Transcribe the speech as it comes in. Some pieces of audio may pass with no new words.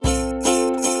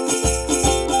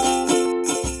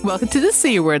Welcome to the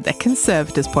C Word, the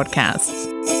Conservators podcast.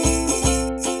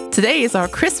 Today is our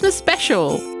Christmas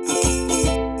special.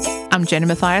 I'm Jenny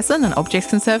Mathiasson, an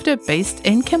Objects Conservator based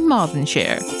in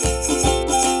Carmarthenshire.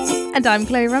 And I'm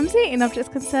Chloe Rumsey, an Objects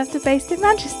Conservator based in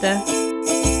Manchester.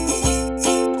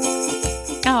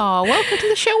 Oh, welcome to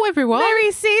the show, everyone. Merry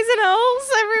seasonals,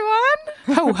 everyone.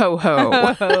 Ho, ho, ho.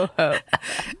 Ho, ho, ho.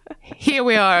 Here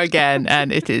we are again,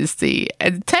 and it is the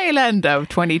tail end of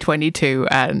 2022.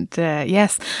 And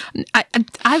yes,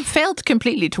 I've failed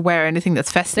completely to wear anything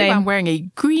that's festive. Same. I'm wearing a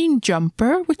green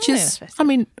jumper, which is, festive. I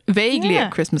mean, vaguely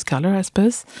a Christmas colour, I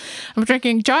suppose. I'm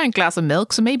drinking a giant glass of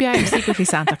milk, so maybe I am secretly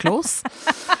Santa Claus.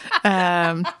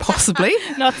 Possibly.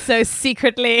 Not so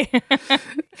secretly.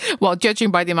 Well,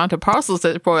 judging by the amount of parcels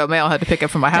that Royal Mail had to pick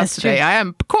up from my house That's today, true. I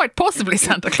am quite possibly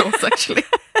Santa Claus, actually.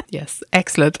 Yes,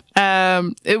 excellent.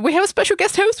 We have a special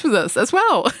guest host with us as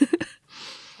well.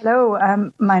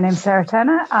 Hello, my name's Sarah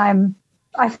Turner. I'm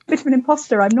a bit of an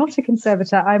imposter. I'm not a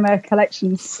conservator. I'm a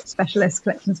collections specialist,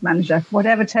 collections manager,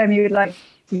 whatever term you would like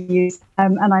to use.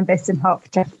 And I'm based in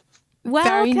Hertfordshire.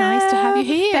 Welcome. Very nice to have you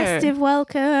here. Festive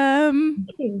welcome.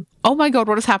 Thank you. Oh my God,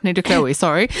 what is happening to Chloe?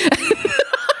 Sorry.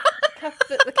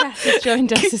 Cuthbert the cat has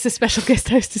joined us as a special guest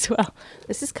host as well.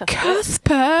 This is Cuthbert.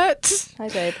 Cuthbert. Hi,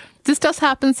 babe. This does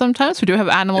happen sometimes. We do have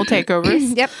animal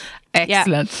takeovers. Yep.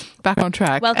 Excellent. Back on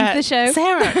track. Welcome to the show.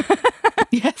 Sarah.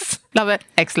 Yes. Love it.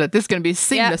 Excellent. This is going to be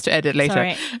seamless to edit later.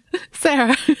 Sorry.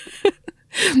 Sarah.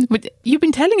 But you've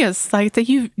been telling us like that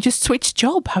you just switched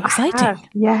job. How exciting.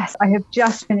 Yes, I have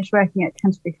just finished working at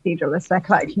Canterbury Cathedral as their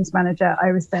collections manager.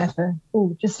 I was there for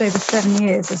just over 7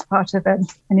 years as part of a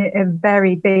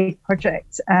very big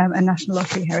project, a National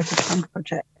Lottery Heritage Fund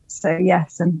project. So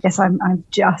yes, I'm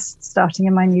just starting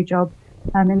in my new job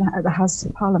at the House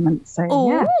of Parliament.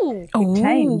 So big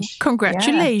change.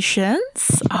 Congratulations.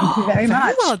 Thank you very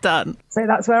much. Well done. So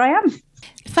that's where I am.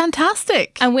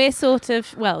 Fantastic. And we're sort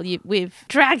of, we've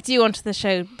dragged you onto the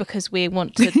show because we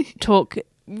want to talk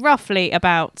roughly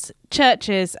about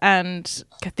churches and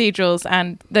cathedrals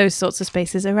and those sorts of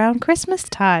spaces around Christmas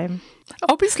time.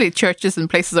 Obviously, churches and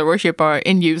places of worship are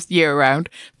in use year round,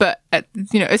 but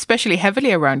especially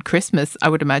heavily around Christmas, I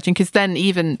would imagine, because then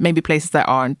even maybe places that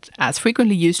aren't as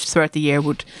frequently used throughout the year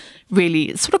would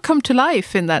really sort of come to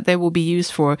life in that they will be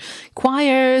used for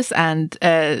choirs and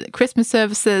Christmas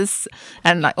services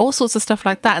and like all sorts of stuff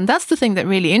like that. And that's the thing that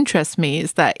really interests me,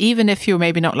 is that even if you're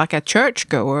maybe not like a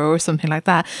churchgoer or something like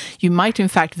that, you might in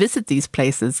fact visit these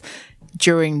places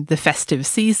during the festive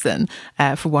season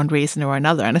for one reason or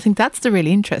another. And I think that's the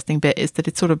really interesting bit, is that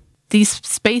it's sort of these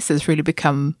spaces really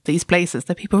become these places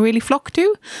that people really flock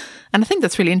to. And I think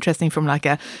that's really interesting from like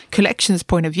a collections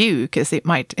point of view, because it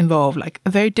might involve like a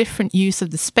very different use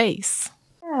of the space.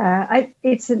 Yeah,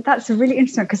 that's a really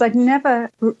interesting, because I'm going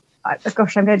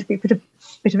to be a bit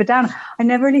of a downer. I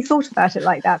never really thought about it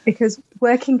like that, because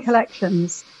working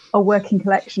collections are working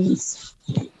collections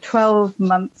 12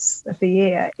 months of the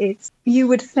year. You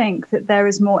would think that there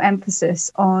is more emphasis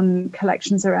on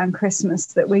collections around Christmas,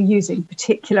 that we're using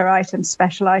particular items,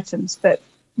 special items, but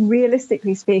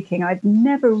realistically speaking, I'd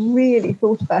never really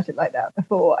thought about it like that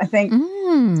before. I think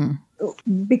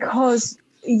because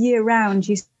year round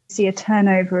you see a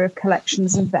turnover of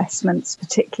collections investments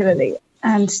particularly,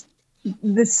 and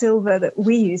the silver that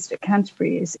we used at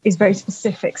Canterbury is very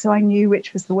specific. So I knew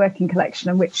which was the working collection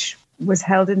and which was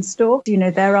held in store.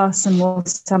 There are some more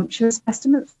sumptuous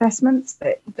vestments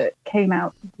that came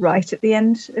out right at the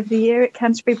end of the year at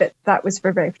Canterbury, but that was for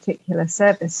a very particular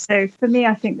service. So for me,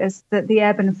 I think there's the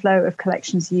ebb and flow of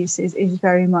collections use is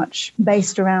very much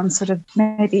based around sort of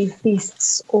maybe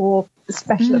feasts or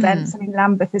special events. I mean,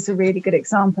 Lambeth is a really good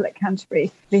example at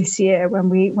Canterbury this year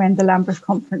when the Lambeth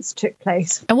conference took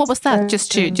place. And what was that?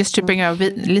 Just to bring our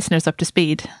listeners up to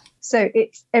speed. So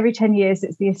it's every 10 years,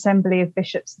 it's the Assembly of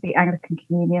Bishops of the Anglican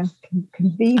Communion,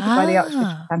 convened by the Archbishop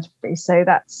of Canterbury. So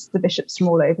that's the bishops from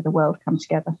all over the world come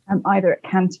together, either at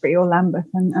Canterbury or Lambeth.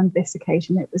 And this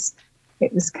occasion, it was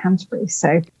Canterbury.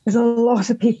 So there's a lot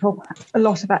of people, a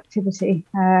lot of activity.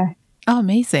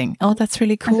 Amazing. Oh, that's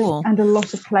really cool. And a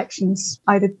lot of collections,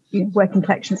 either working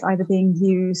collections, either being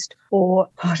used or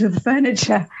part of the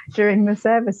furniture during the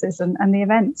services and the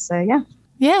events. So, yeah.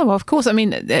 Yeah, well, of course. I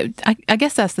mean, I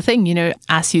guess that's the thing,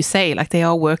 as you say, like they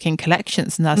are working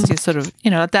collections, and that's just sort of,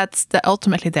 that's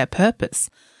ultimately their purpose.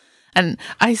 And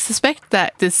I suspect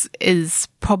that this is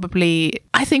probably,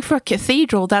 I think for a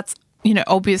cathedral, that's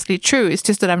obviously true. It's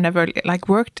just that I've never like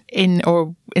worked in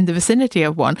or in the vicinity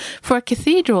of one. For a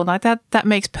cathedral, like that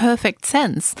makes perfect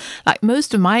sense. Like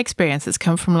most of my experiences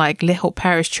come from like little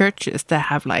parish churches that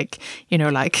have like,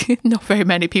 like not very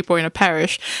many people in a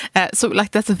parish. So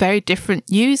like that's a very different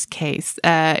use case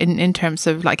in terms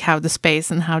of like how the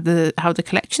space and how the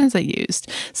collections are used.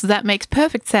 So that makes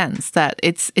perfect sense that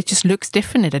it just looks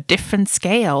different at a different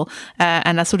scale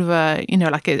and a sort of a,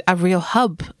 like a real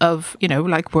hub of,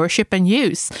 like worship and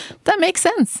use. That makes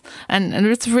sense. And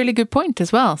it's a really good point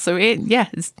as well. So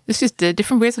it's just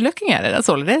different ways of looking at it. That's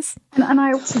all it is. And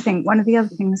I also think one of the other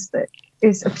things that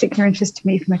is of particular interest to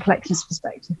me from a collections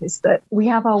perspective is that we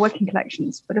have our working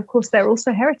collections, but of course they're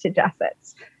also heritage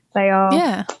assets. They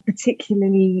are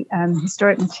particularly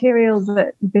historic material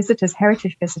that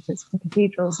heritage visitors to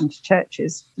cathedrals and to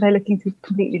churches, they're looking through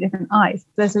completely different eyes.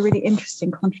 There's a really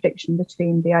interesting contradiction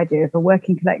between the idea of a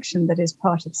working collection that is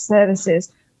part of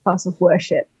services, part of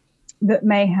worship, that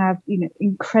may have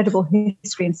incredible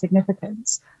history and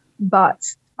significance, but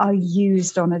are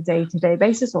used on a day-to-day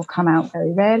basis or come out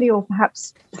very rarely, or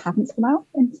perhaps haven't come out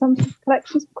in some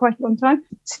collections for quite a long time,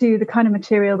 to the kind of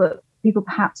material that people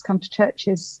perhaps come to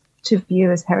churches to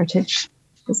view as heritage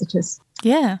visitors.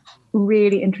 Yeah.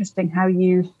 Really interesting how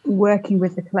you, working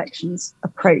with the collections,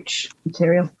 approach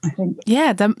material, I think.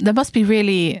 Yeah, there must be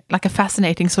really like a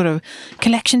fascinating sort of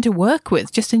collection to work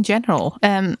with, just in general.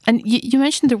 And you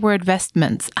mentioned the word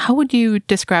vestments. How would you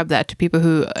describe that to people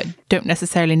who don't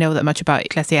necessarily know that much about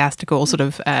ecclesiastical sort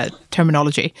of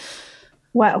terminology?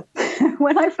 Well,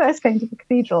 when I first came to the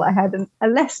cathedral, I had a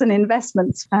lesson in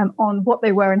vestments on what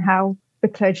they were and how the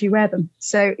clergy wear them.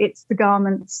 So it's the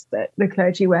garments that the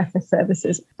clergy wear for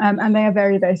services. And they are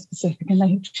very, very specific, and they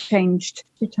have changed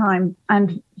through time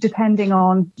and depending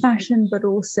on fashion, but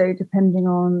also depending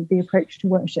on the approach to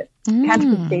worship.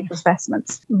 Canterbury Cathedral's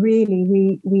vestments.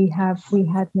 Really, we had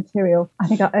material. I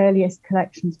think our earliest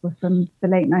collections were from the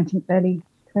late 19th, early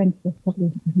 20th,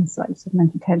 probably slightly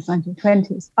 1910s,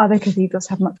 1920s. Other cathedrals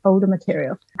have much older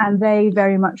material, and they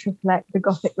very much reflect the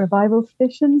Gothic revival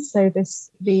tradition. So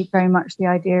this be very much the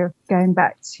idea of going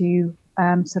back to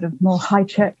sort of more high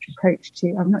church approach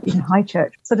to, not even high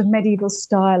church, sort of medieval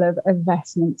style of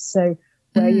vestments. So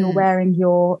where you're wearing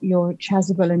your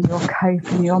chasuble and your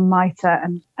cope and your mitre,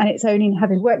 and it's only in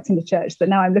having worked in the church that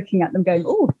now I'm looking at them going,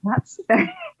 oh, that's a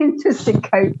very interesting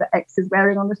coat that X is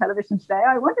wearing on the television today.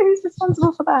 I wonder who's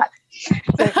responsible for that. So,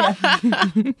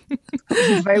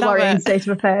 it's a very worrying state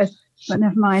of affairs, but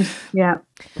never mind. Yeah,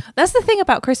 that's the thing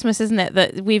about Christmas, isn't it?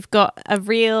 That we've got a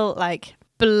real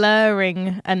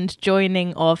blurring and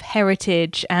joining of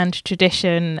heritage and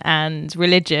tradition and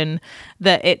religion,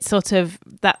 that it's sort of,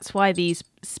 that's why these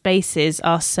spaces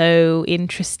are so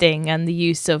interesting, and the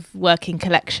use of working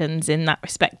collections in that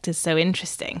respect is so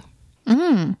interesting.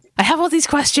 I have all these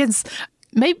questions.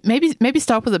 Maybe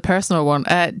start with a personal one.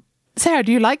 Sarah,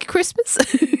 do you like Christmas?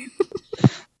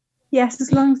 Yes,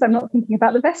 as long as I'm not thinking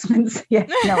about the vestments. Yes,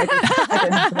 no, I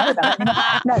don't have to know about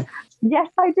it. No, yes,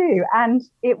 I do. And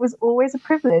it was always a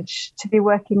privilege to be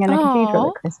working in a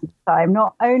cathedral at Christmas time,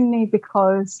 not only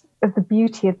because of the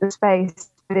beauty of the space,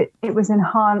 but it was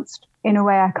enhanced in a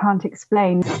way I can't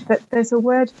explain. But there's a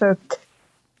word for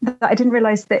that. I didn't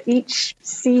realise that each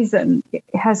season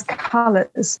has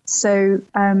colours. So,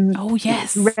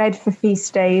 yes, red for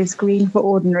feast days, green for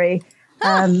ordinary.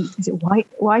 Is it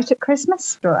white at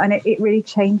Christmas? And it really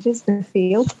changes the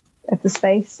feel of the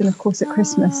space. And of course, at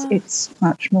Christmas, it's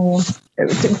much more,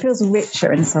 it feels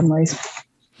richer in some ways.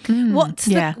 What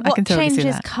totally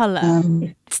changes colour?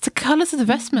 It's the colours of the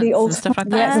vestments and stuff like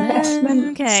that. Yeah, the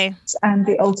vestments and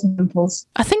the ornamentals.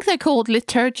 I think they're called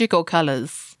liturgical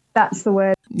colours. That's the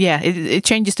word. Yeah, it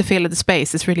changes the feel of the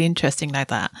space. It's really interesting like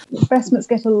that.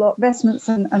 Vestments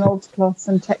and altar cloths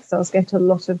and textiles get a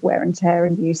lot of wear and tear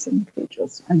and use in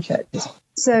cathedrals and churches.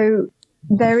 So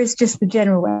there is just the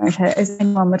general wear and tear, as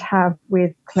anyone would have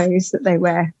with clothes that they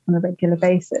wear on a regular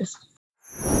basis.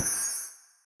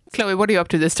 Chloe, what are you up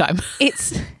to this time?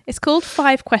 It's called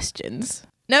 5 questions.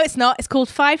 No, it's not. It's called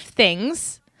 5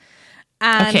 things.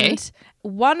 And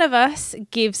one of us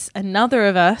gives another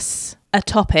of us a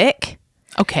topic.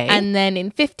 Okay. And then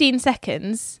in 15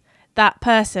 seconds, that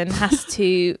person has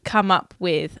to come up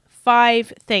with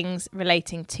 5 things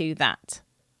relating to that.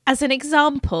 As an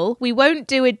example, we won't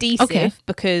do adhesive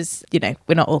because,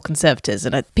 we're not all conservators,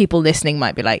 and people listening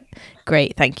might be like,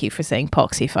 great, thank you for saying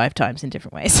poxy 5 times in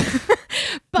different ways.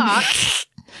 But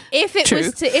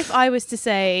if I was to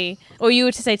say, or you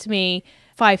were to say to me,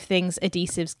 5 things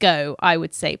adhesives go, I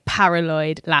would say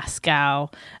paraloid,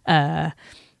 Lascaux,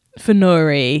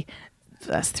 Fenori,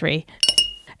 that's 3,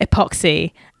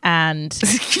 epoxy, and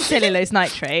cellulose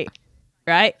nitrate.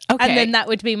 right? Okay. And then that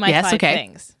would be my Yes, 5 okay.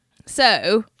 things.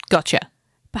 So Gotcha.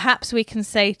 perhaps we can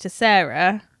say to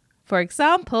Sarah, for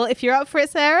example, if you're up for it,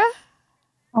 Sarah.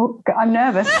 Oh, I'm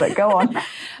nervous, but go on.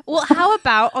 Well, how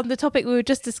about on the topic we were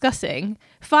just discussing,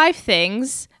 5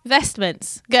 things,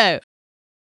 vestments, go.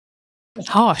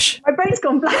 Harsh. My brain's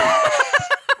gone blank.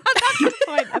 That's the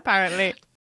point, apparently.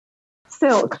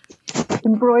 Silk,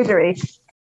 embroidery,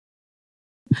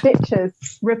 stitches,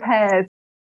 repairs.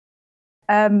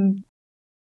 One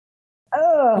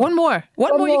more.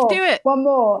 One more. You can do it. One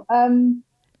more.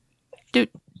 Do.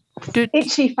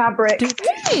 Itchy fabric.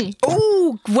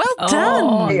 Oh, well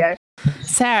done. There you go.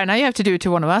 Sarah, now you have to do it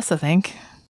to one of us, I think.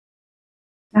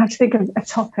 I have to think of a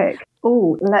topic.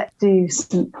 Oh, let's do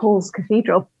St. Paul's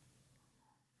Cathedral.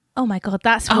 Oh my God,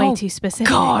 that's way too specific.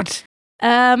 God.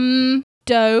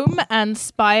 Dome and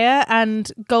spire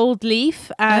and gold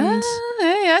leaf and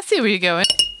Yeah, I see where you're going.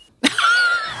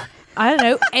 I don't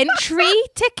know, entry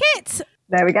ticket.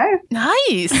 There we go.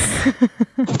 Nice.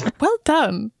 Well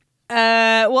done.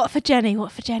 What for Jenny?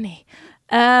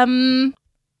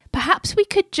 Perhaps we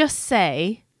could just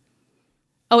say,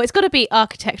 it's got to be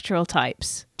architectural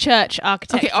types, church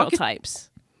architectural types.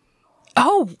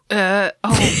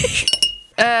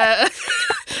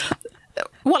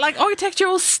 What, like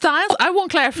architectural styles? I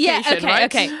want clarification.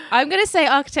 Okay. I'm going to say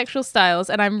architectural styles,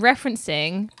 and I'm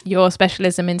referencing your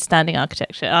specialism in standing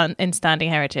architecture, in standing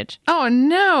heritage. Oh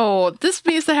no, this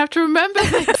means I have to remember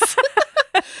this.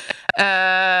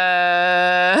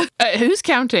 Who's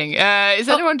counting? Is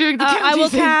anyone doing the counting? I will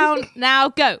thing? count. Now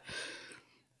go.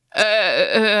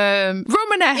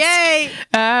 Romanesque. Yay.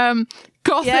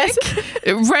 Gothic. Yes.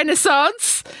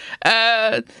 Renaissance.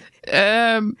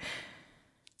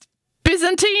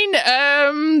 Byzantine.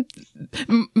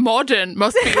 Modern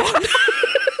must be one.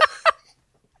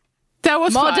 That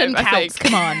was modern 5, I counts.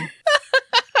 think. Come on.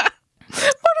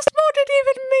 What does modern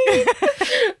even mean?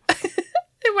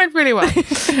 It went really well.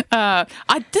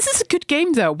 This is a good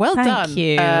game, though. Well Thank done.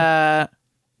 you.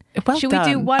 Should we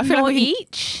do one more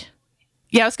each?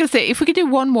 Yeah, I was going to say, if we could do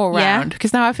one more Yeah. round,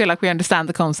 because now I feel like we understand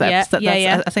the concepts. I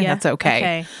think that's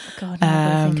okay. God,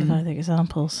 now I've got to think of other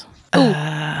examples.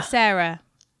 Sarah,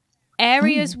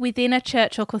 areas within a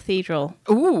church or cathedral.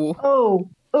 Ooh. Oh.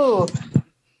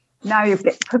 Now you're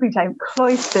putting down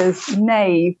cloisters,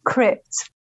 nave,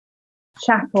 crypt,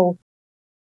 chapel.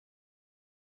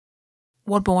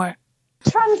 One more.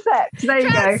 Transept. There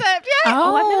you go. Transept, yeah.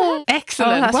 Oh,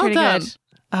 excellent. that's well really done. good.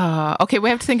 Okay, we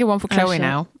have to think of one for Chloe shit.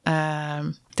 now.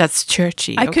 That's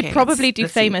churchy. I could Okay, probably do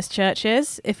let's see. famous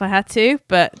churches if I had to,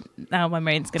 but now my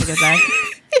brain's going to go blank.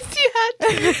 If you had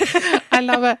to. I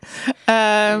love it.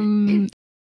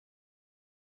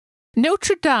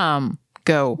 Notre Dame.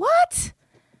 Go. What?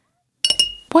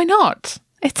 Why not?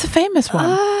 It's a famous one.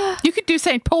 You could do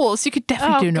St. Paul's. You could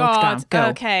definitely do Notre Dame. Go.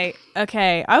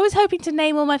 Okay. I was hoping to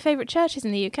name all my favourite churches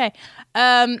in the UK.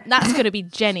 That's going to be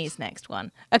Jenny's next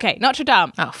one. Okay, Notre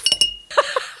Dame. Oh.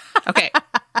 Okay.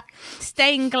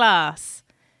 Stained glass.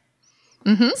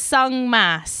 Sung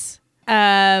mass.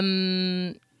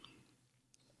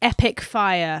 Epic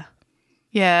fire.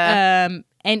 Yeah.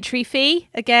 Entry fee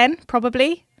again,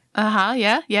 probably.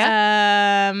 Yeah.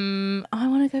 I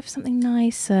want to go for something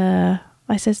nicer.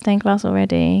 I said stained glass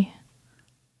already.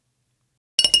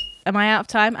 Am I out of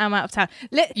time? I'm out of time.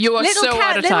 You are so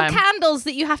out of time. Little candles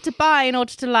that you have to buy in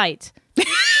order to light.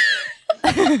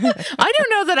 I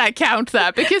don't know that I count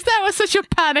that because that was such a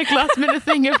panic last minute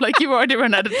thing of like you've already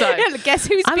run out of time. Yeah, guess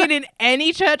who's been in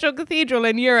any church or cathedral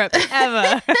in Europe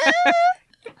ever?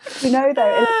 You know,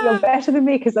 though, you're better than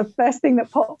me because the first thing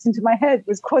that popped into my head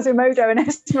was Quasimodo and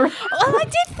Esmeralda. Well, I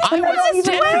did think I that was as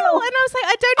well. And I was like,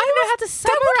 I don't even know how to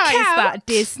summarize that,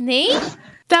 Disney.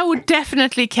 That would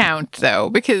definitely count though,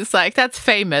 because like that's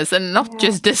famous and not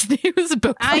just Disney. It was a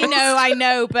book. I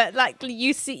know, but like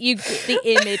you get the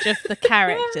image of the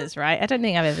characters, right? I don't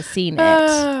think I've ever seen it.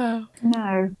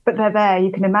 No, but they're there.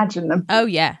 You can imagine them. Oh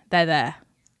yeah, they're there.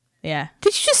 Yeah.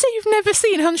 Did you just say you've never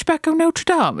seen Hunchback of Notre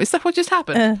Dame? Is that what just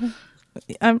happened?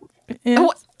 Yeah.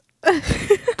 What?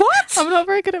 What? I'm not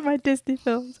very good at my Disney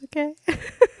films, okay?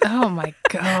 Oh my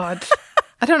god.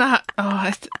 I don't know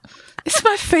how... it's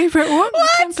my favourite one. I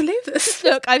can't believe this.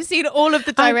 Look, I've seen all of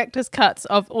the director's cuts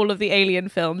of all of the Alien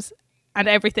films and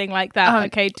everything like that,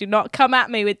 okay? Do not come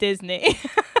at me with Disney.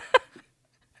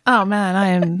 Oh man, I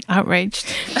am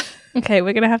outraged. Okay,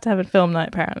 we're going to have a film night,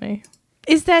 apparently.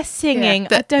 Is there singing?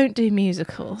 Yeah, I don't do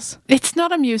musicals. It's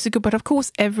not a musical, but of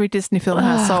course every Disney film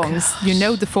has songs. Gosh. You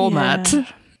know the format. Yeah.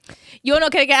 You're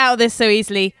not going to get out of this so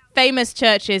easily. Famous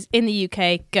churches in the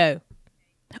UK, go.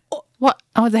 What?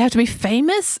 Oh, they have to be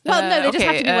famous? Well, no, they just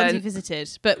have to be ones you okay,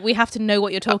 visited. But we have to know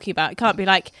what you're talking about. It can't be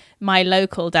like my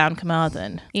local down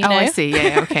Carmarthen. You know? Oh, I see.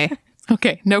 Yeah, okay.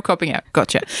 Okay, no copying out.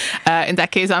 Gotcha. In that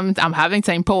case, I'm having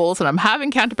St. Paul's and I'm having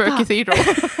Canterbury Cathedral.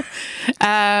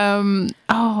 But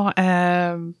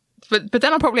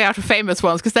then I'm probably out of famous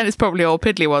ones because then it's probably all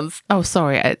piddly ones. Oh,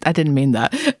 sorry, I didn't mean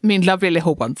that. I mean lovely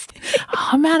little ones.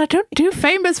 Oh man, I don't do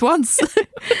famous ones.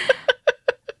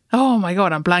 Oh my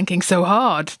god, I'm blanking so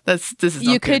hard. This is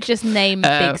not You could good. just name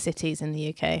big cities in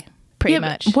the UK, pretty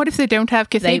much. What if they don't have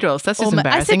cathedrals? That's just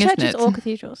embarrassing, I said isn't churches it? or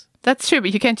cathedrals. That's true,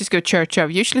 but you can't just go church of.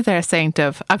 Usually they're a saint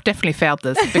of. I've definitely failed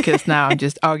this because now I'm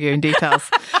just arguing details.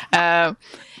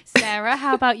 Sarah,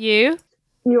 how about you?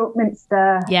 York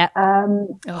Minster. Yeah.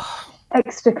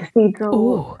 Exeter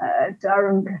Cathedral.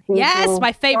 Durham Cathedral. Yes,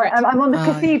 my favourite. I'm on the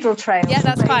cathedral trail. Yeah,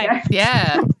 that's There you fine. go.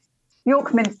 Yeah.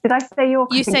 York Minster. Did I say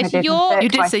York? You I think I said did. York. You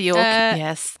did Twice. say York,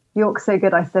 yes. York's so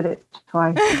good, I said it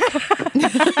twice.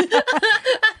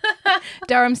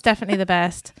 Durham's definitely the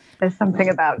best. There's something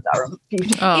about Durham.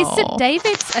 Beautiful Is St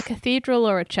David's a cathedral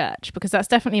or a church? Because that's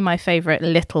definitely my favourite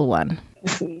little one.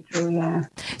 cathedral, yeah.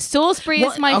 Salisbury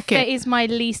is my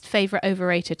least favourite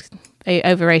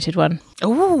overrated one.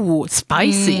 Oh,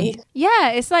 spicy. Yeah,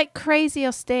 it's like crazy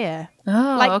austere.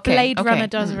 Oh, Like okay, Blade okay. Runner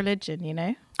does religion, you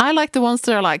know? I like the ones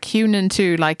that are like hewn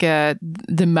into like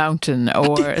the mountain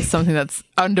or something that's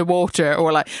underwater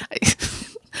or like...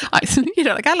 I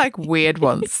like weird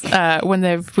ones when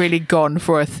they've really gone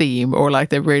for a theme or like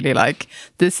they're really like,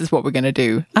 this is what we're going to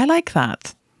do. I like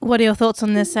that. What are your thoughts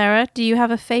on this, Sarah? Do you have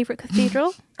a favourite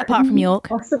cathedral apart from York?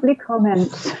 Possibly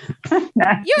comment. No.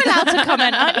 You're allowed to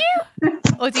comment, aren't you?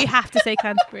 Or do you have to say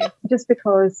Canterbury? Just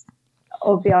because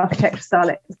of the architectural style,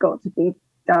 it's got to be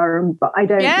Durham, but I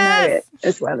don't know it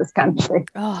as well as Canterbury.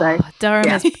 Oh, So, Durham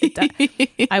yeah.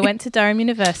 is... I went to Durham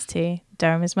University.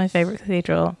 Durham is my favourite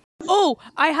cathedral. Oh,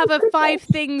 I have 5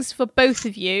 things for both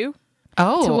of you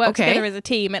to work together as a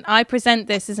team. And I present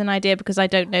this as an idea because I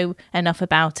don't know enough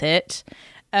about it.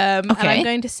 And I'm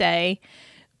going to say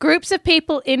groups of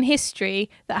people in history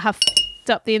that have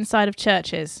f***ed up the inside of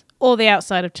churches or the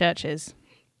outside of churches.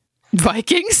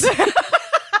 Vikings.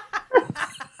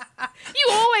 You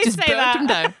always Just say burnt that. them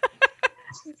down.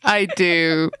 I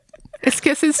do. It's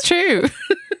because it's true.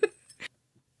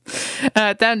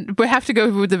 Then we have to go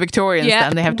with the Victorians. Yeah.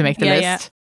 Then they have to make the list.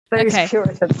 those Okay.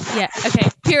 Puritans. Yeah, okay.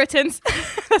 Puritans.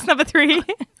 That's number 3.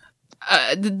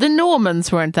 The Normans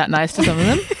weren't that nice to some of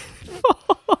them.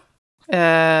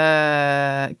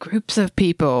 Groups of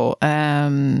people. How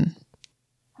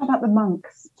about the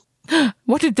monks?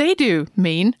 What did they do?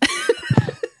 Mean?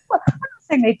 Well, I'm not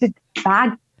saying they did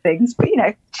bad things, but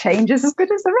change is as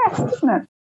good as the rest, isn't it?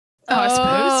 Oh, I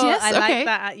suppose, yes. I okay. like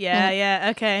that. Yeah,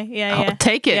 okay. Yeah.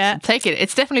 Take it. Yeah. Take it.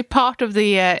 It's definitely part of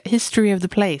the history of the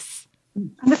place.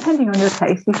 And depending on your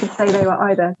taste, you could say they were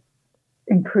either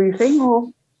improving or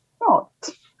not,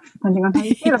 depending on how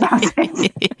you feel about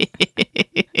it.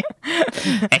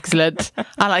 Excellent.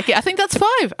 I like it. I think that's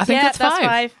 5. I think that's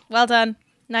 5. Well done.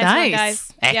 Nice one,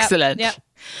 guys. Yep, Excellent. Yep.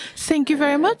 Thank you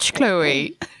very much,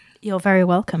 Chloe. You're very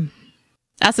welcome.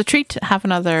 As a treat, have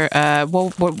another.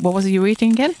 What was you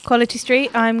eating again? Quality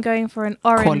Street. I'm going for an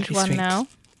orange Quality one Street. now.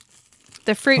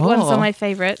 The fruit ones Oh. are my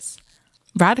favourites.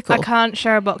 Radical. I can't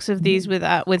share a box of these with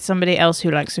somebody else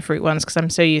who likes the fruit ones because I'm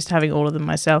so used to having all of them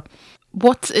myself.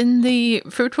 What's in the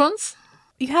fruit ones?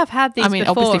 You have had these before,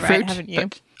 obviously right? fruit, Haven't you?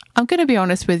 but I'm going to be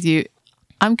honest with you.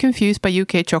 I'm confused by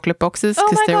UK chocolate boxes Oh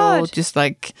because my they're all God. just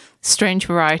like strange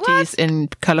varieties What? in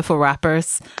colourful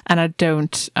wrappers, and I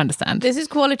don't understand. This is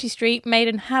Quality Street, made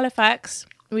in Halifax,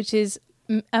 which is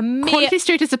a mere... Quality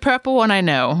Street is the purple one, I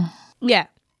know. Yeah.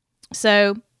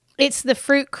 So it's the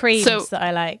fruit creams that I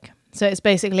like. So it's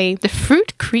basically The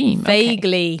fruit cream.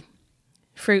 vaguely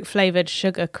fruit-flavoured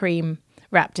sugar cream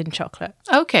wrapped in chocolate.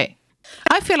 Okay.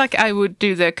 I feel like I would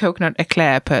do the coconut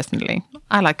eclair personally.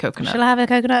 I like coconut. Shall I have a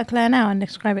coconut eclair now and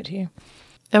describe it to you?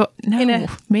 Oh, no, In a-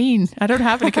 mean. I don't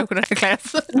have any coconut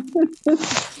eclairs.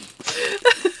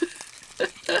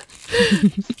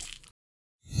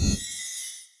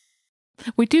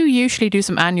 We do usually do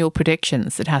some annual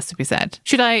predictions, it has to be said.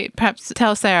 Should I perhaps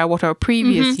tell Sarah what our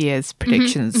previous year's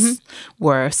predictions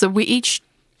were? So we each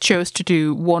chose to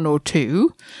do 1 or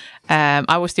 2.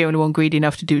 I was the only one greedy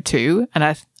enough to do 2, and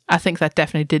I think that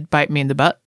definitely did bite me in the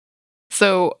butt.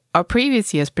 So our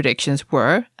previous year's predictions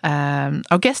were,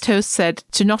 our guest host said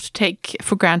to not take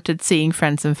for granted seeing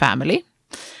friends and family.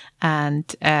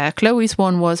 And Chloe's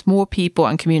one was more people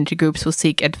and community groups will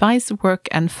seek advice, work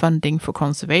and funding for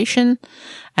conservation.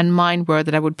 And mine were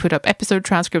that I would put up episode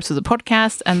transcripts of the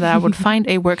podcast and that I would find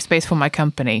a workspace for my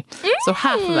company. So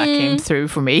half of that came through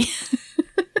for me.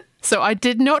 So I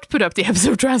did not put up the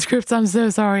episode transcripts. I'm so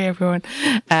sorry, everyone.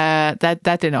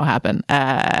 That did not happen.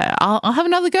 I'll have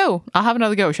another go.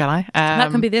 Shall I?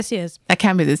 That can be this year's. That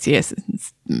can be this year's.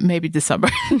 It's maybe this summer.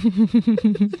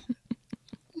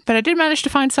 But I did manage to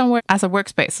find somewhere as a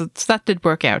workspace, so that did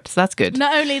work out. So that's good.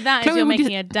 Not only that, Chloe, you're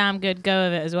making a damn good go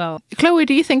of it as well. Chloe,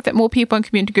 do you think that more people in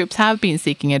community groups have been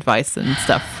seeking advice and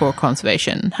stuff for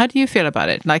conservation? How do you feel about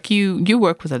it? Like you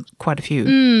work with quite a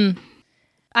few.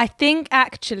 I think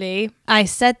actually I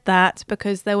said that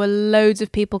because there were loads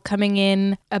of people coming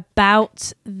in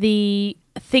about the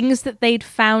things that they'd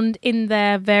found in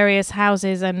their various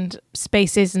houses and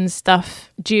spaces and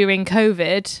stuff during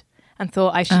COVID and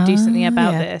thought I should do something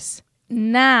about this.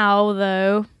 Now,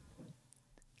 though,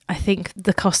 I think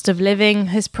the cost of living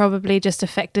has probably just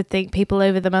affected people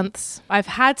over the months. I've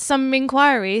had some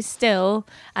inquiries still,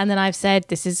 and then I've said,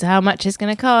 this is how much it's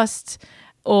going to cost,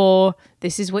 or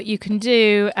this is what you can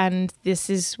do, and this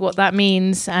is what that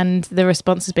means. And the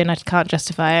response has been, I can't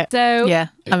justify it. So yeah,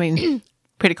 I mean,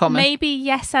 pretty common. Maybe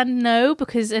yes and no,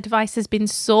 because advice has been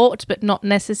sought, but not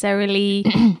necessarily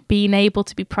being able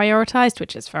to be prioritized,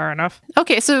 which is fair enough.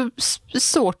 Okay, so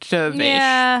sort of.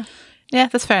 Yeah. Yeah,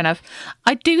 that's fair enough.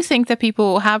 I do think that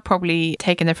people have probably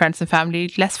taken their friends and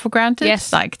family less for granted.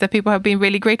 Yes. Like that people have been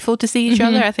really grateful to see each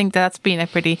other. I think that's been a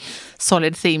pretty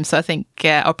solid theme. So I think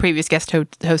our previous guest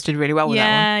hosted really well with that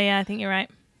one. Yeah, I think you're right.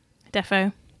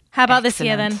 Defo. How about this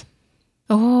year then?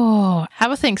 Oh,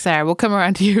 have a think, Sarah. We'll come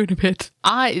around to you in a bit.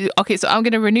 So I'm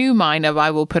going to renew mine of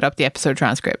I will put up the episode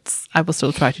transcripts. I will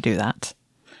still try to do that.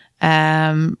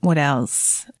 What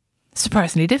else?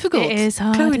 Surprisingly difficult. It is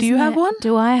hard. Chloe, do you have one?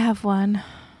 Do I have one?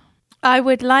 I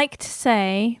would like to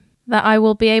say that I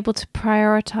will be able to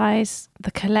prioritise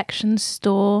the collection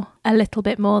store a little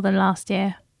bit more than last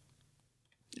year.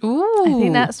 Ooh. I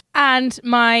think that's... And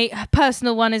my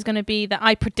personal one is going to be that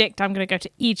I predict I'm going to go to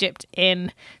Egypt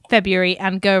in February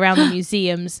and go around the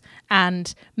museums,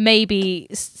 and maybe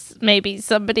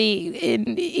somebody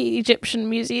in Egyptian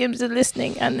museums are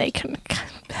listening and they can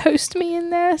host me in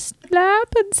their lab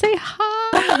and say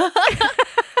hi.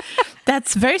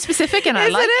 That's very specific and I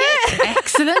like it.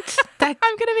 Excellent. I'm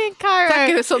going to be in Cairo. That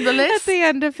goes on the list. At the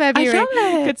end of February. I love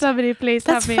it. Could somebody please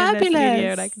That's have me fabulous. in their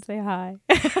studio and I can say hi.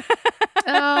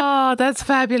 Oh, that's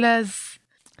fabulous.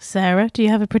 Sarah, do you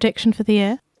have a prediction for the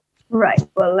year? Right.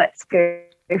 Well, let's go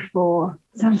for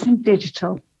something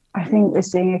digital. I think we're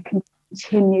seeing a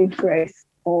continued growth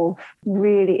of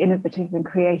really innovative and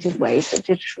creative ways that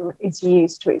digital is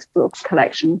used to explore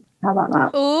collection. How about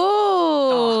that?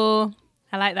 Ooh.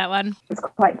 I like that one. It's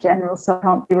quite general, so I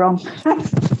can't be wrong.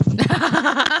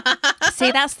 See,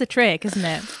 that's the trick, isn't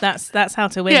it? That's how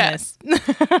to win this.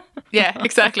 Yeah,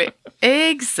 exactly.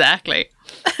 Exactly.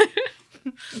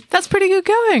 That's pretty good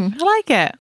going. I like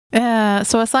it.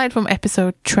 So aside from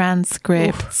episode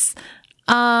transcripts,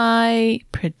 I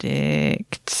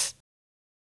predict...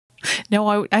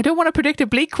 No, I don't want to predict a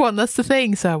bleak one. That's the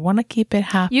thing. So I want to keep it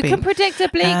happy. You can predict a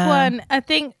bleak one.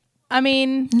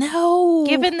 No.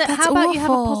 Given that, how about you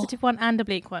have a positive one and a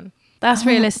bleak one? That's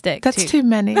realistic. That's too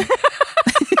many.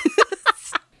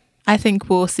 I think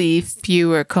we'll see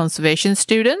fewer conservation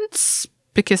students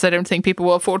because I don't think people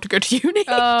will afford to go to uni.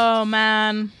 Oh,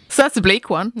 man. So that's a bleak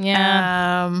one.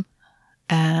 Yeah.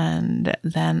 And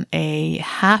then a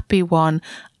happy one.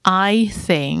 I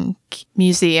think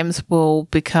museums will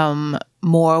become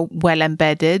more well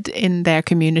embedded in their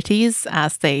communities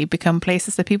as they become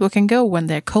places that people can go when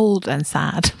they're cold and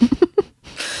sad.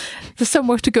 There's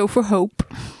somewhere to go for hope.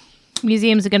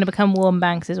 Museums are going to become warm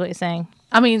banks, is what you're saying.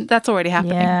 I mean, that's already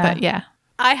happening, but yeah.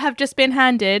 I have just been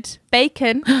handed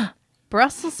bacon,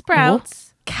 Brussels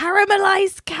sprouts,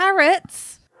 caramelized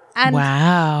carrots, and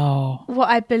what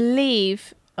I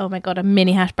believe, oh my God, are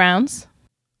mini hash browns.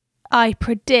 I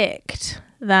predict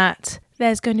that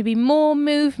there's going to be more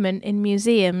movement in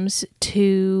museums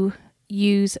to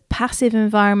use passive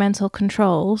environmental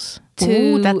controls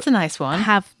to that's a nice one.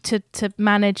 Have to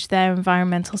manage their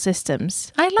environmental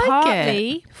systems. I like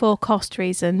Partly for cost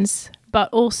reasons, but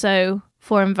also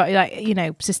for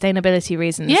sustainability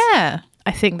reasons. Yeah.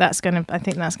 I think that's going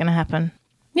to happen.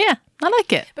 Yeah, I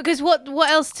like it. Because what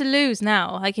else to lose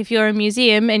now? Like if you're a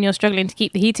museum and you're struggling to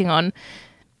keep the heating on,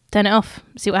 turn it off,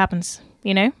 see what happens,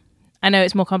 you know? I know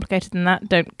it's more complicated than that.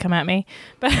 Don't come at me.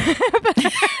 But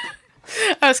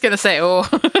I was going to say,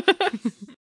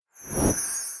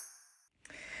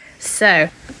 So,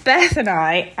 Beth and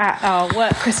I at our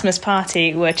work Christmas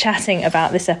party were chatting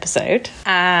about this episode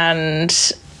and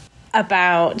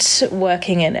about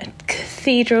working in a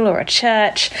cathedral or a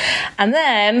church. And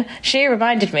then she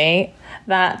reminded me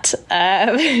that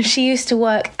she used to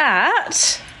work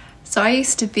at So I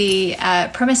used to be a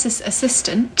premises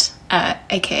assistant,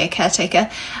 aka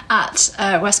caretaker, at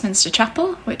Westminster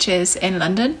Chapel, which is in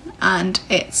London, and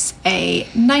it's a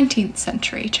 19th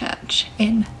century church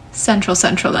in central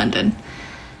London.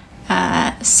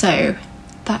 So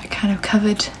that kind of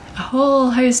covered a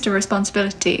whole host of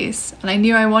responsibilities, and I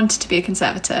knew I wanted to be a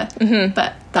conservator,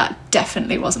 but that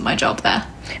definitely wasn't my job there.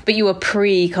 But you were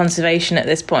pre-conservation at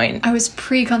this point. I was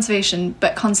pre-conservation,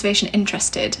 but conservation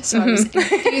interested, so I was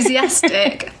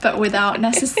enthusiastic, but without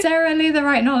necessarily the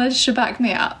right knowledge to back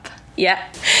me up.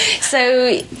 Yeah.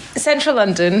 So central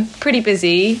London, pretty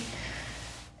busy.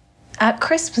 At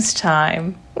Christmas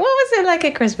time, what was it like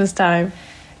at Christmas time?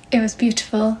 It was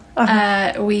beautiful.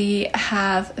 We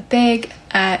have a big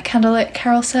candlelit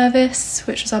carol service,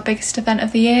 which was our biggest event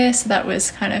of the year. So that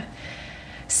was kind of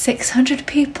 600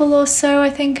 people or so, I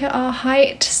think, at our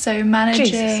height. So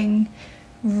managing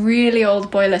really old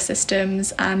boiler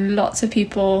systems and lots of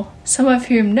people, some of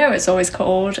whom know it's always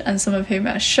cold and some of whom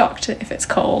are shocked if it's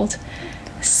cold.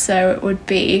 So it would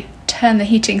be turn the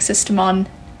heating system on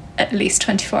at least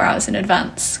 24 hours in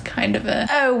advance, kind of a...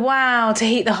 Oh, wow, to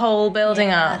heat the whole building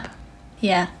up.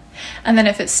 Yeah. And then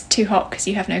if it's too hot because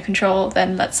you have no control,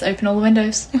 then let's open all the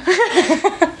windows.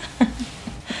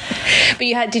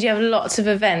 But did you have lots of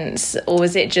events, or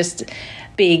was it just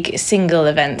big single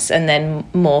events and then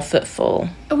more footfall?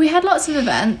 We had lots of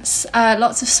events,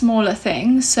 lots of smaller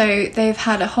things. So they've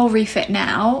had a whole refit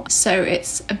now, so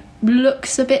it's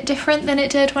looks a bit different than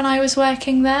it did when I was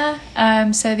working there.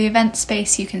 So the event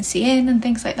space you can see in and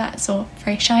things like that, it's all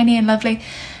very shiny and lovely.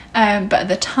 But at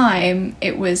the time,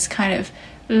 it was kind of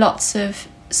lots of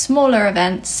smaller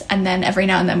events, and then every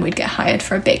now and then we'd get hired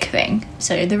for a big thing.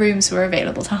 So the rooms were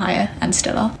available to hire and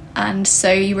still are. And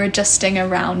so you were adjusting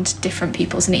around different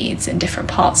people's needs in different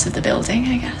parts of the building,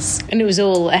 I guess. And it was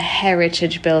all a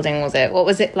heritage building, was it? What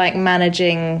was it like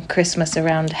managing Christmas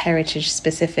around heritage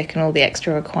specific and all the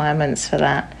extra requirements for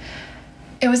that?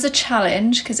 It was a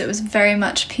challenge because it was very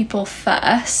much people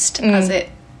first, as it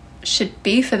should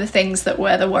be for the things that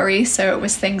were the worry. So it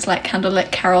was things like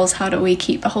candlelit carols, how do we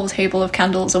keep a whole table of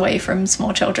candles away from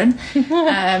small children,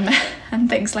 and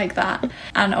things like that.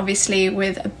 And obviously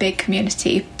with a big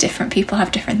community, different people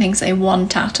have different things they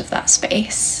want out of that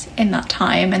space in that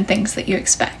time and things that you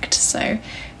expect. So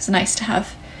it's nice to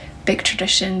have big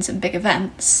traditions and big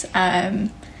events.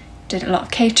 Did a lot of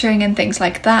catering and things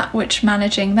like that, which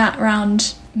managing that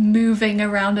around moving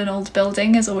around an old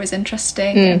building is always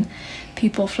interesting, and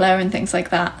people flow and things like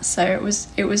that. So it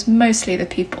was mostly the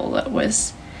people that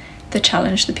was the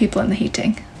challenge, the people and the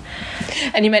heating.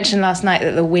 And you mentioned last night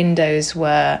that the windows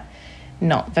were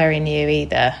not very new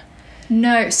either.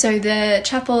 No, so the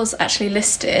chapel's actually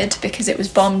listed because it was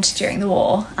bombed during the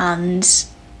war, and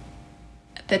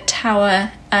the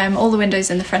tower, all the windows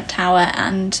in the front tower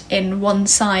and in one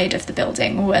side of the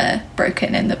building were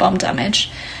broken in the bomb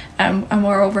damage, and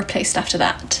were all replaced after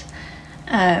that.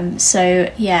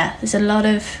 So yeah, there's a lot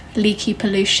of leaky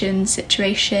pollution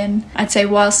situation. I'd say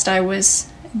whilst I was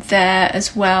there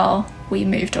as well, we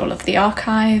moved all of the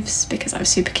archives because I was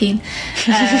super keen,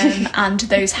 and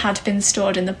those had been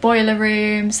stored in the boiler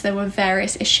rooms. There were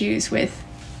various issues with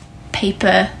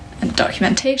paper and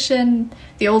documentation,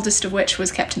 the oldest of which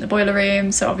was kept in the boiler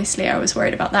room, so obviously I was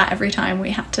worried about that every time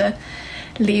we had to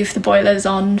leave the boilers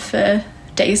on for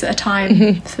days at a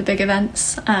time for big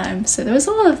events. So there was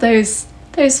all of those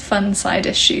fun side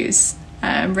issues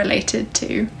related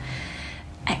to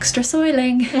extra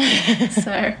soiling.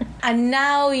 So, and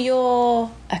now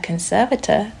you're a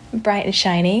conservator, bright and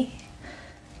shiny,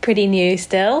 pretty new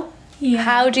still. Yeah.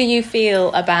 How do you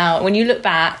feel about when you look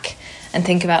back and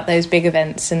think about those big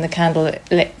events and the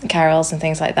candlelit carols and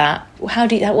things like that?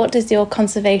 What does your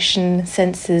conservation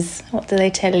senses, what do they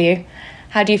tell you?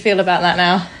 How do you feel about that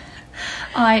now?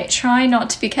 I try not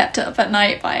to be kept up at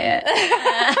night by it.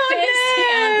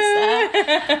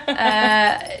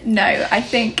 No, I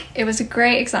think it was a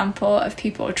great example of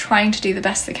people trying to do the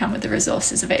best they can with the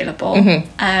resources available.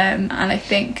 And I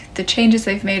think the changes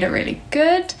they've made are really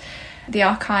good. The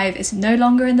archive is no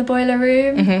longer in the boiler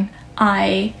room.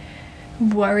 I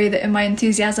worry that in my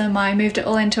enthusiasm I moved it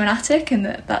all into an attic, and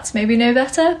that's maybe no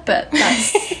better, but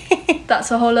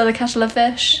that's a whole other kettle of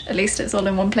fish. At least it's all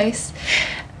in one place.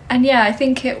 And yeah, I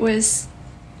think it was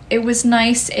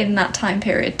nice in that time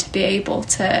period to be able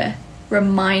to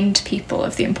remind people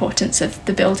of the importance of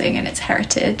the building and its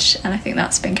heritage, and I think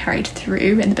that's been carried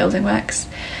through in the building works.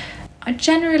 I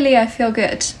feel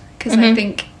good because I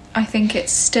think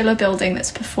it's still a building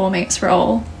that's performing its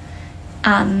role,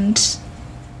 and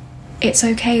it's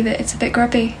okay that it's a bit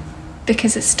grubby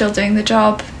because it's still doing the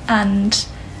job. And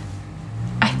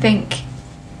I think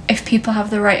if people have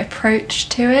the right approach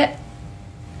to it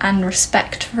and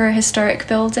respect for a historic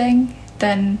building,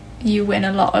 then you win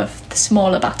a lot of the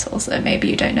smaller battles that maybe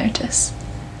you don't notice.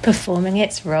 Performing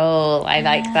its role. I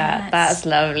like that. Yes. That's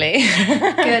lovely.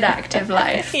 Good active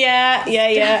life. Yeah.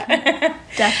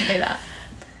 Definitely that.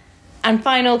 And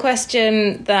final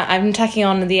question that I'm tacking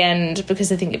on at the end,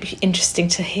 because I think it'd be interesting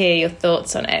to hear your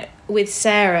thoughts on it. With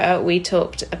Sarah, we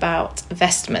talked about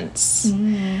vestments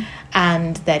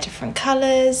and their different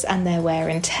colours and their wear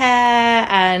and tear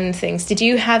and things. Did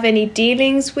you have any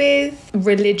dealings with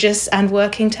religious and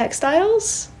working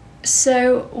textiles?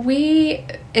 So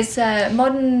it's a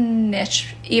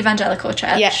modern-ish evangelical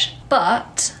church,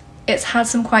 but it's had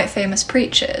some quite famous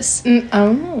preachers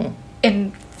in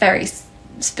very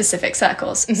specific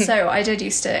circles. So I did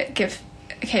used to give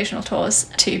occasional tours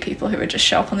to people who would just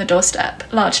show up on the doorstep,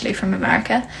 largely from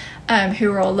America, who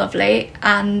were all lovely.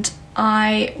 And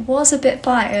I was a bit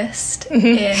biased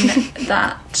in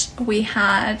that we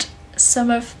had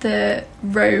some of the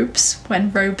robes,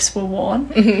 when robes were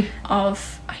worn,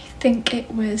 of, I think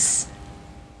it was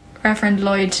Reverend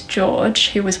Lloyd George,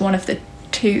 who was one of the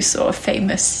two sort of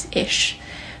famous-ish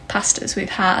pastors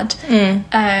we've had,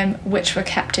 which were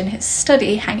kept in his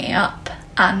study hanging up,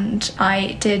 and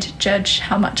I did judge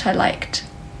how much I liked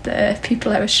the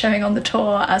people I was showing on the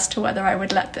tour as to whether I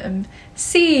would let them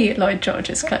see Lloyd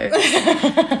George's clothes.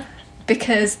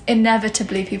 Because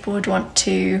inevitably people would want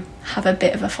to have a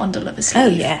bit of a fondle of a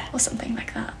sleeve or something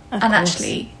like that. Of and course.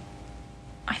 Actually,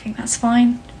 I think that's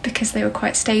fine because they were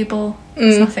quite stable.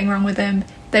 There's nothing wrong with them.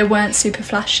 They weren't super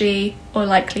flashy or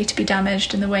likely to be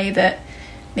damaged in the way that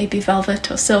maybe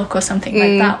velvet or silk or something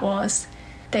like that was.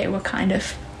 They were kind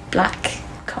of black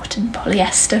cotton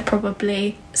polyester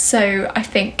probably. So I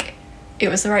think it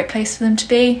was the right place for them to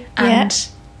be. And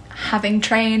having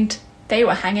trained, they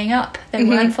were hanging up. They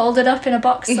weren't folded up in a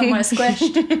box somewhere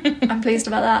squished. I'm pleased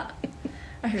about that.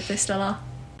 I hope they still are.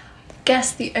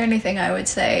 Guess the only thing I would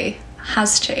say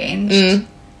has changed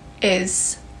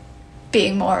is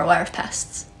being more aware of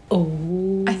pests.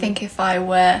 I think if I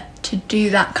were to do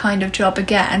that kind of job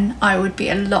again, I would be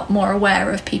a lot more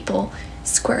aware of people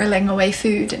squirreling away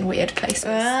food in weird places.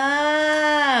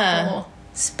 Or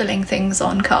spilling things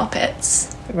on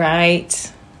carpets.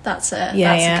 Right. That's a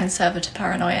conservative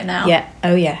paranoia now. Yeah.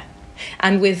 Oh, yeah.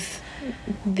 And with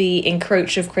the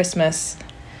encroach of Christmas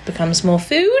becomes more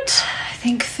food. I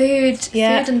think food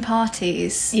and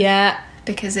parties. Yeah.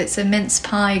 Because it's a mince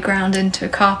pie ground into a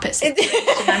carpet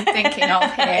situation I'm thinking of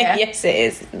here. Yes, it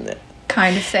is, isn't it?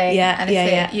 Kind of thing. Yeah, and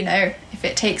if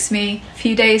it takes me a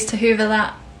few days to hoover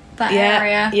that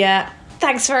area. Yeah.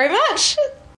 Thanks very much.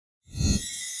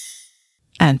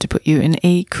 And to put you in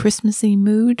a Christmassy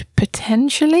mood,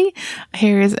 potentially,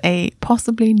 here is a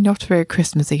possibly not very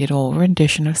Christmassy at all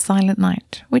rendition of Silent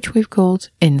Night, which we've called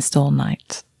Install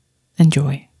Night.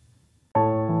 Enjoy.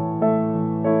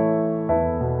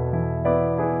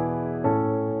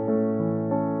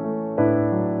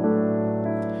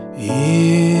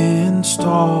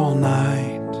 Install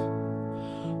night,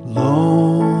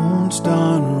 loans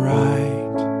done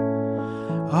right,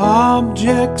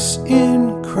 objects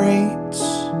in crates,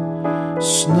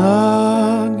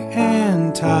 snug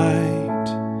and tight,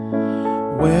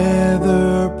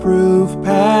 weatherproof,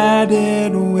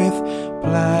 padded with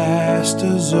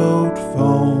plastizote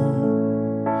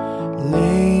foam,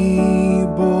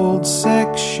 labeled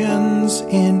sections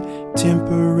in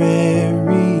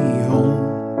temporary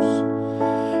homes.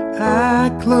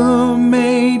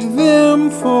 Acclimate them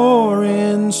for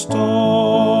install.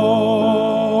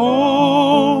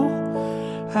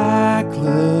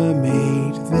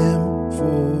 Acclimate them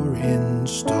for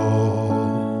install.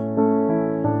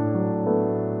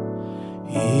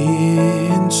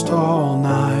 Install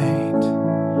night,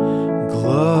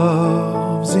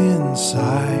 gloves in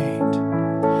sight,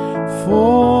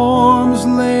 forms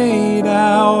laid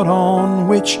out on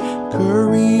which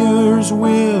couriers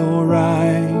will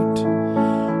write.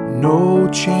 No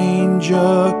change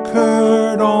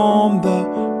occurred on the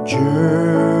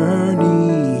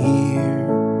journey here.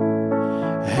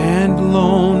 Hand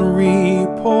loan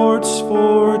reports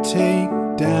for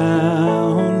takedown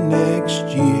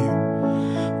next year.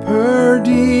 Per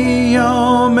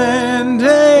diem and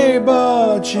a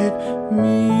budget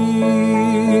meal.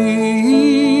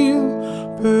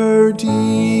 Per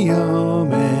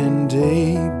diem and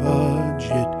a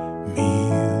budget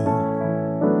meal.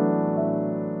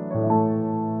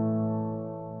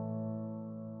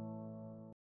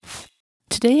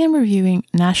 Today I'm reviewing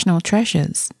National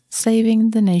Treasures, Saving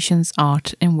the Nation's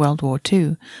Art in World War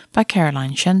II by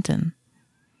Caroline Shenton.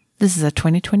 This is a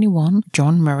 2021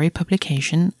 John Murray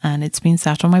publication and it's been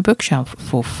sat on my bookshelf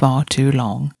for far too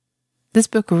long. This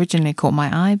book originally caught my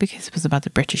eye because it was about the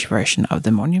British version of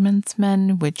the Monuments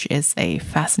Men, which is a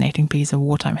fascinating piece of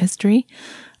wartime history,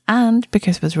 and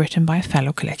because it was written by a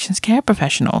fellow collections care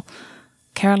professional.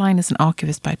 Caroline is an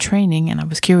archivist by training, and I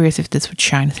was curious if this would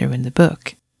shine through in the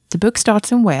book. The book starts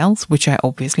in Wales, which I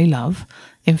obviously love.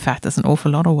 In fact, there's an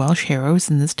awful lot of Welsh heroes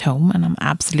in this tome, and I'm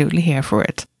absolutely here for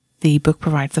it. The book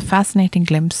provides a fascinating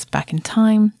glimpse back in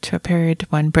time to a period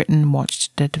when Britain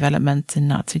watched the developments in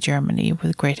Nazi Germany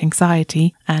with great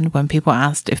anxiety, and when people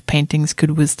asked if paintings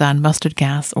could withstand mustard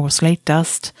gas or slate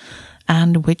dust,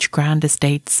 and which grand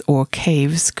estates or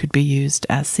caves could be used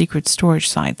as secret storage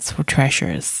sites for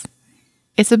treasures.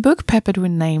 It's a book peppered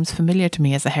with names familiar to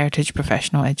me as a heritage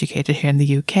professional educated here in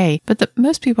the UK, but that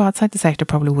most people outside the sector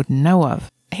probably wouldn't know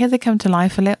of. Here they come to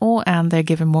life a little, and they're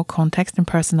given more context and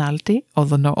personality,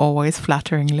 although not always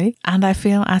flatteringly, and I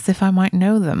feel as if I might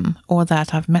know them, or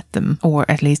that I've met them, or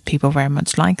at least people very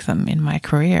much like them in my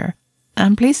career.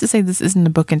 I'm pleased to say this isn't a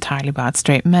book entirely about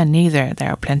straight men either. There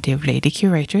are plenty of lady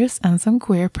curators and some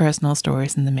queer personal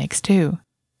stories in the mix too.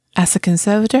 As a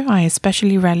conservator, I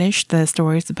especially relished the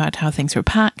stories about how things were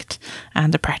packed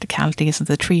and the practicalities of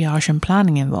the triage and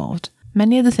planning involved.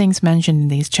 Many of the things mentioned in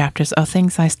these chapters are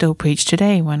things I still preach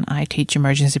today when I teach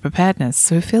emergency preparedness,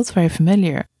 so it feels very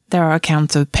familiar. There are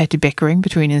accounts of petty bickering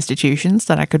between institutions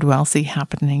that I could well see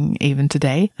happening even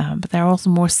today, but there are also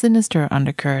more sinister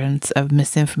undercurrents of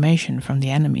misinformation from the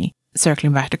enemy.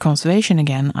 Circling back to conservation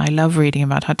again, I love reading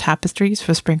about how tapestries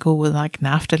were sprinkled with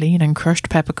naphthalene and crushed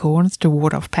peppercorns to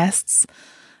ward off pests,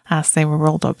 as they were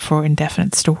rolled up for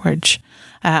indefinite storage,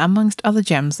 amongst other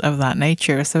gems of that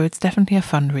nature, so it's definitely a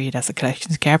fun read as a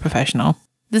collections care professional.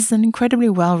 This is an incredibly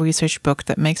well-researched book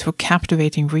that makes for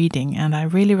captivating reading, and I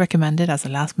really recommend it as a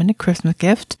last-minute Christmas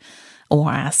gift,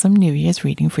 or as some New Year's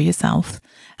reading for yourself.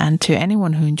 And to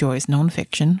anyone who enjoys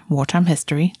non-fiction, wartime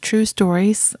history, true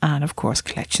stories, and of course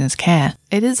collections care.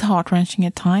 It is heart-wrenching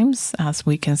at times, as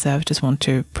we conservators want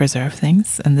to preserve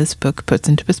things, and this book puts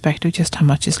into perspective just how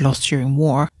much is lost during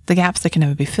war, the gaps that can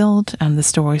never be filled, and the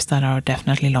stories that are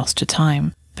definitely lost to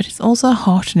time. But it's also a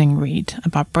heartening read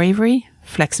about bravery,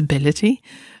 flexibility,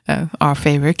 our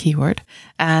favourite keyword,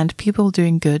 and people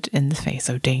doing good in the face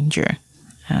of danger.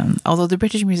 Although the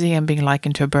British Museum being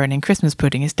likened to a burning Christmas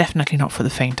pudding is definitely not for the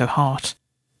faint of heart.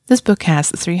 This book has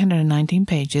 319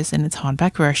 pages in its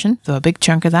hardback version, though a big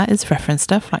chunk of that is reference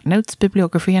stuff like notes,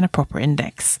 bibliography and a proper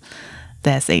index.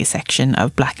 There's a section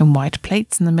of black and white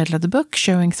plates in the middle of the book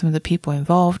showing some of the people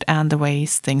involved and the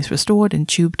ways things were stored in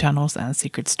tube tunnels and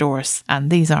secret stores, and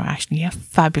these are actually a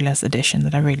fabulous addition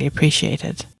that I really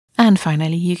appreciated. And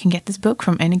finally, you can get this book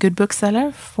from any good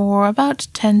bookseller for about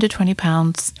 £10 to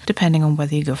 £20, depending on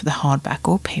whether you go for the hardback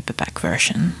or paperback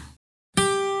version.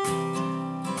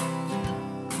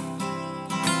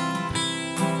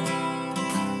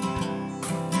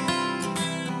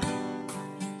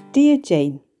 Dear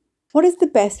Jane, what is the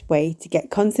best way to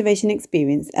get conservation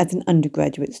experience as an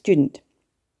undergraduate student?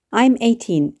 I'm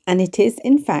 18 and it is,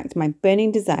 in fact, my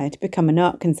burning desire to become an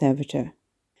art conservator.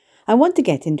 I want to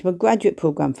get into a graduate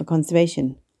programme for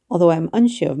conservation, although I'm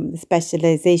unsure of the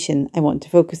specialisation I want to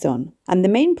focus on. And the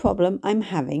main problem I'm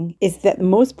having is that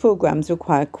most programmes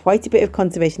require quite a bit of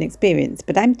conservation experience,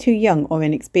 but I'm too young or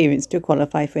inexperienced to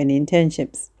qualify for any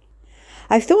internships.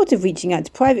 I've thought of reaching out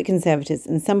to private conservators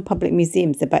and some public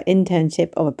museums about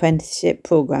internship or apprenticeship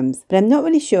programmes, but I'm not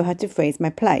really sure how to phrase my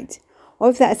plight,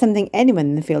 or if that is something anyone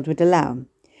in the field would allow.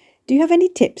 Do you have any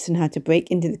tips on how to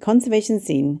break into the conservation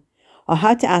scene, or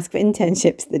how to ask for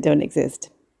internships that don't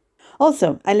exist?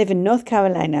 Also, I live in North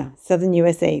Carolina, southern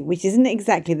USA, which isn't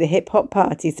exactly the hip-hop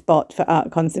party spot for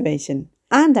art conservation.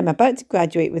 And I'm about to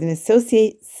graduate with an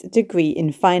associate's degree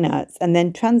in fine arts and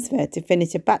then transfer to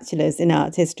finish a bachelor's in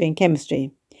art history and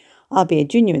chemistry. I'll be a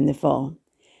junior in the fall.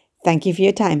 Thank you for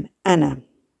your time, Anna.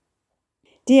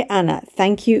 Dear Anna,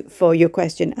 thank you for your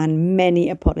question and many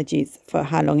apologies for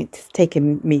how long it's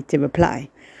taken me to reply.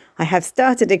 I have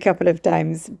started a couple of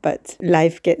times, but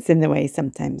life gets in the way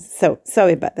sometimes. So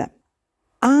sorry about that.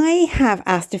 I have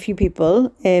asked a few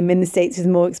people in the States with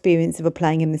more experience of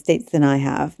applying in the States than I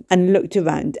have and looked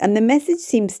around. And the message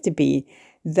seems to be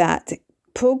that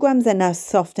programs are now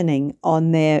softening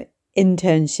on their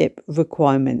internship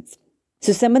requirements.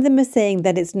 So some of them are saying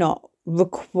that it's not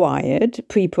required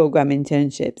pre-program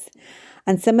internships.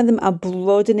 And some of them are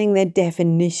broadening their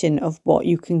definition of what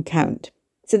you can count.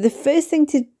 So the first thing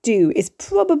to do is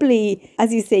probably,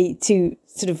 as you say, to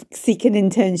sort of seek an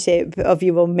internship of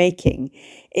your own making,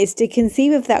 is to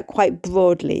conceive of that quite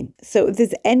broadly. So if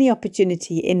there's any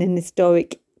opportunity in an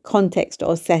historic context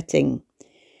or setting,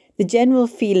 the general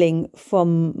feeling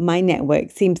from my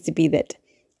network seems to be that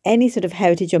any sort of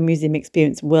heritage or museum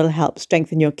experience will help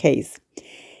strengthen your case.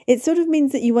 It sort of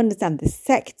means that you understand the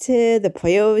sector, the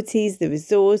priorities, the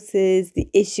resources, the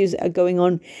issues that are going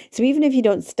on. So even if you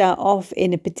don't start off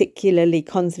in a particularly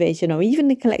conservation or even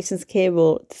a collections care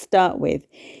role to start with,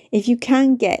 if you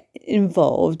can get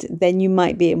involved, then you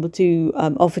might be able to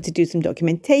offer to do some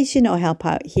documentation or help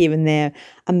out here and there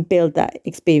and build that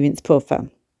experience profile.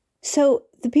 So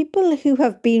the people who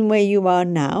have been where you are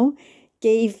now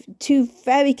gave two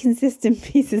very consistent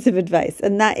pieces of advice,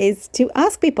 and that is to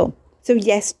ask people. So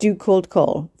yes, do cold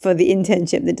call for the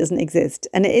internship that doesn't exist.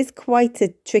 And it is quite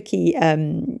a tricky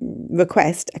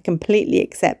request. I completely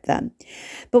accept that.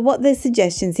 But what the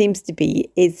suggestion seems to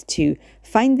be is to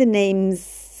find the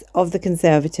names of the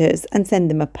conservators and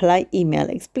send them a polite email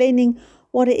explaining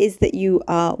what it is that you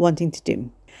are wanting to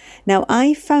do. Now,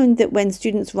 I found that when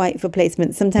students write for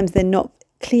placement, sometimes they're not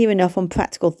clear enough on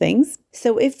practical things.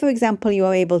 So if, for example, you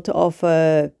are able to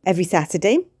offer every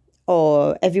Saturday,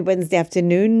 or every Wednesday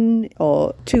afternoon,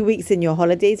 or 2 weeks in your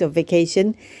holidays or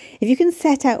vacation, if you can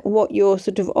set out what your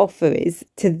sort of offer is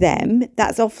to them,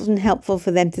 that's often helpful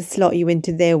for them to slot you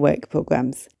into their work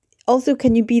programs. Also,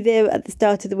 can you be there at the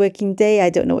start of the working day? I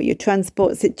don't know what your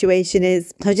transport situation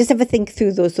is. So just have a think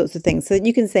through those sorts of things so that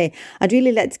you can say, I'd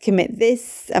really like to commit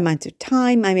this amount of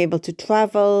time. I'm able to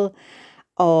travel.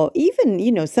 Or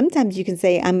even, sometimes you can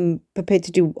say, I'm prepared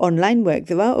to do online work.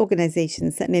 There are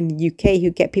organisations, certainly in the UK,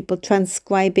 who get people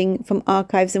transcribing from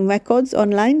archives and records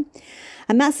online.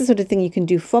 And that's the sort of thing you can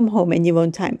do from home in your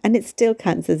own time. And it still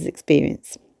counts as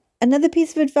experience. Another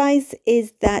piece of advice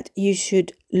is that you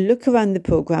should look around the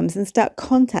programmes and start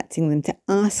contacting them to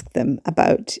ask them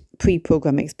about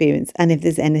pre-programme experience and if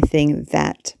there's anything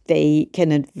that they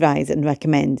can advise and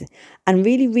recommend. And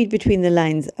really read between the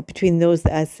lines between those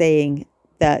that are saying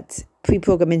that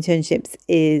pre-program internships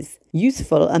is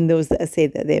useful and those that say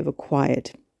that they're required.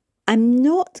 I'm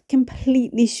not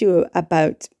completely sure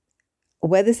about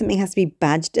whether something has to be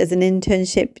badged as an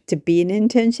internship to be an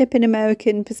internship in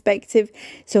American perspective.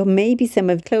 So maybe some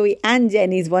of Chloe and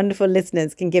Jenny's wonderful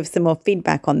listeners can give some more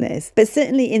feedback on this. But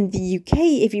certainly in the UK,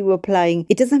 if you were applying,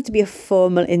 it doesn't have to be a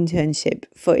formal internship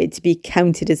for it to be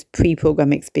counted as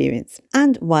pre-program experience.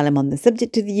 And while I'm on the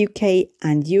subject of the UK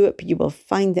and Europe, you will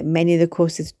find that many of the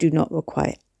courses do not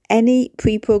require any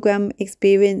pre-program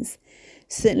experience.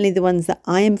 Certainly the ones that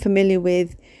I am familiar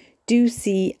with do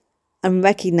see and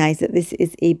recognise that this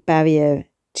is a barrier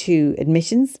to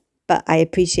admissions. But I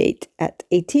appreciate at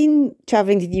 18,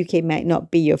 travelling to the UK might not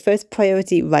be your first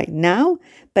priority right now,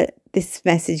 but this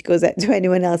message goes out to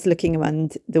anyone else looking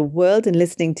around the world and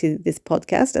listening to this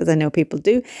podcast, as I know people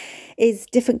do, is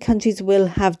different countries will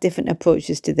have different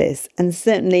approaches to this. And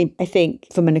certainly, I think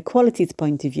from an equalities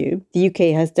point of view, the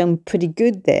UK has done pretty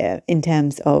good there in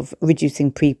terms of reducing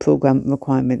pre-programme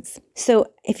requirements. So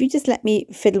if you just let me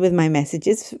fiddle with my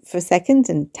messages for a second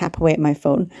and tap away at my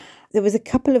phone, there was a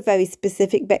couple of very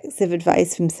specific bits of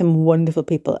advice from some wonderful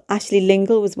people. Ashley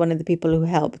Lingle was one of the people who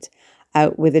helped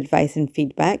out with advice and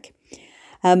feedback.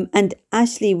 And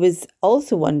Ashley was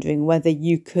also wondering whether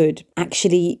you could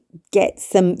actually get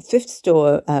some thrift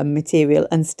store material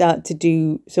and start to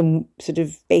do some sort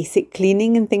of basic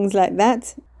cleaning and things like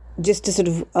that, just to sort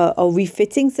of, or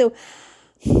refitting. So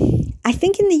I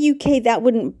think in the UK that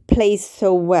wouldn't play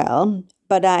so well,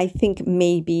 but I think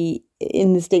maybe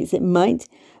in the States it might.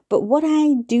 But what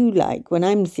I do like when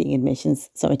I'm seeing admissions,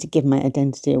 sorry to give my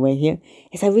identity away here,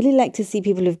 is I really like to see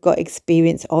people who've got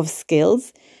experience of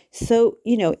skills. So,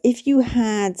 if you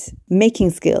had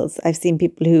making skills, I've seen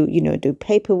people who, do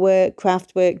paperwork,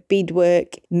 craft work,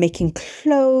 beadwork, making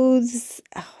clothes.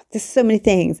 Oh, there's so many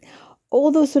things. All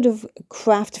those sort of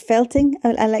craft felting,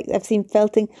 I've seen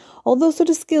felting, all those sort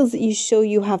of skills that you show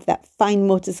you have that fine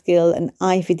motor skill and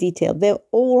eye for detail, they're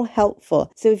all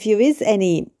helpful. So if there is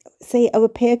any, say a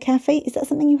repair cafe, is that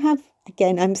something you have?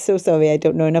 Again, I'm so sorry, I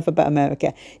don't know enough about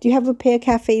America. Do you have repair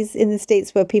cafes in the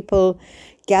States where people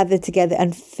gather together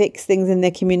and fix things in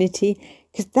their community?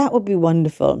 Because that would be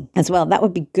wonderful as well. That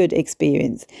would be good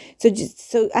experience.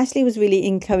 So Ashley was really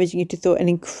encouraging you to throw an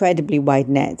incredibly wide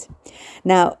net.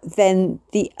 Now, then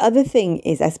the other thing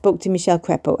is I spoke to Michelle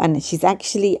Crepo and she's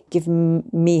actually given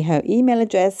me her email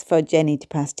address for Jenny to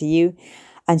pass to you.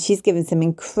 And she's given some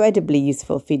incredibly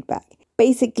useful feedback.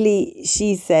 Basically,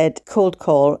 she said cold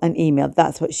call and email.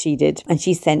 That's what she did. And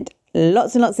she sent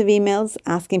lots and lots of emails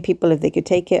asking people if they could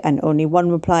take it, and only one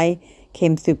reply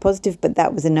came through positive, but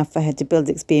that was enough for her to build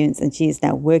experience, and she is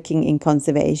now working in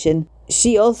conservation.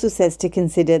 She also says to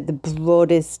consider the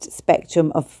broadest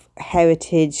spectrum of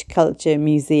heritage, culture,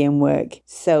 museum work.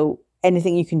 So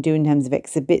anything you can do in terms of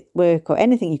exhibit work or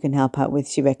anything you can help out with,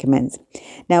 she recommends.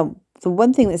 Now, The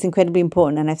one thing that's incredibly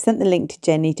important, and I've sent the link to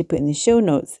Jenny to put in the show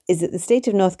notes, is that the state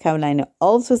of North Carolina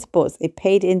also supports a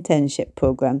paid internship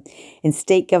program in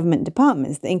state government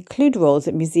departments that include roles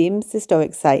at museums,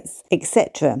 historic sites,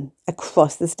 etc.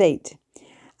 across the state.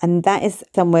 And that is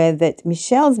somewhere that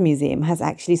Michelle's museum has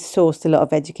actually sourced a lot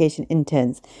of education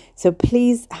interns. So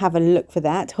please have a look for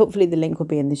that. Hopefully the link will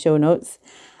be in the show notes.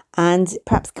 And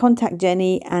perhaps contact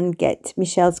Jenny and get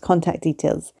Michelle's contact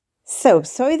details. So,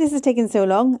 sorry this has taken so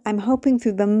long. I'm hoping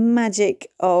through the magic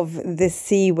of the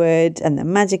C word and the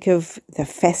magic of the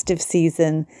festive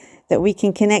season that we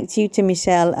can connect you to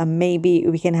Michelle and maybe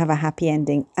we can have a happy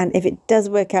ending. And if it does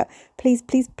work out, please,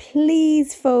 please,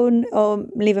 please phone or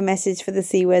leave a message for the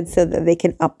C word so that they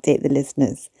can update the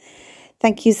listeners.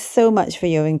 Thank you so much for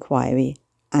your inquiry,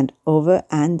 and over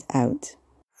and out.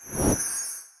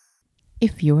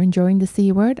 If you're enjoying the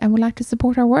C word and would like to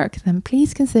support our work, then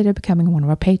please consider becoming one of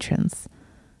our patrons.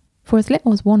 For as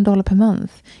little as $1 per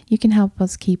month, you can help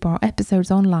us keep our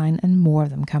episodes online and more of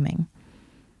them coming.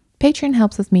 Patreon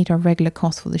helps us meet our regular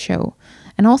costs for the show,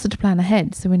 and also to plan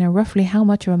ahead so we know roughly how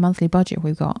much of a monthly budget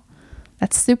we've got.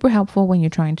 That's super helpful when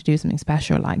you're trying to do something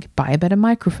special like buy a better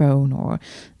microphone or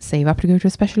save up to go to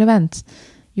a special event.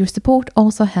 Your support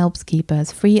also helps keep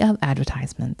us free of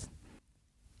advertisement.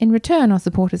 In return, our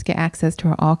supporters get access to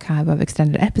our archive of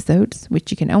extended episodes, which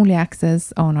you can only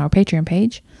access on our Patreon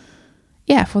page.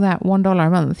 Yeah, for that $1 a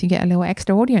month, you get a little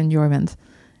extra audio enjoyment.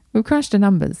 We've crunched the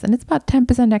numbers, and it's about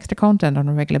 10% extra content on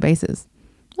a regular basis.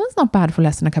 Well, that's not bad for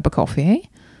less than a cup of coffee, eh?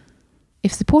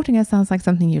 If supporting us sounds like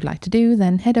something you'd like to do,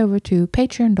 then head over to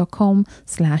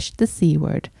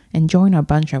patreon.com/thecword and join our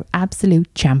bunch of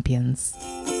absolute champions.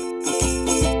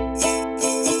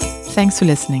 Thanks for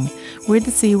listening. We're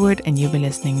the C Word, and you'll be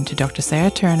listening to Dr.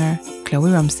 Sarah Turner,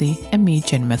 Chloe Rumsey, and me,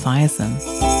 Jen Mathiasen.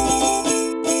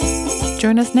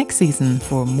 Join us next season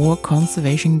for more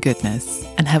conservation goodness,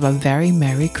 and have a very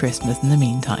Merry Christmas in the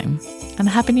meantime. And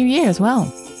a Happy New Year as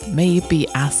well. May it be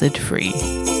acid-free.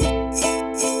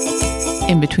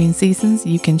 In between seasons,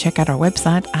 you can check out our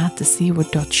website at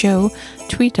thecword.show,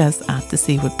 tweet us at the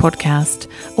C Word Podcast,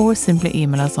 or simply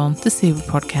email us on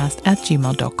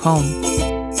thecwordpodcast@gmail.com.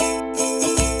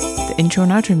 The intro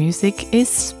and outro music is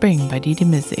Spring by Didi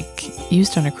Music,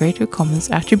 used on a Creative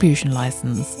Commons Attribution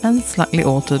license and slightly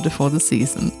altered for the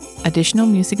season. Additional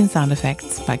music and sound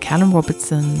effects by Callum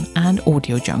Robertson and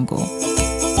Audio Jungle.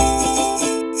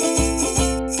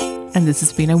 And this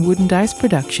has been a Wooden Dice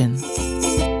production.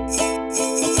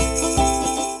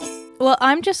 Well,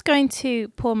 I'm just going to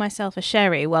pour myself a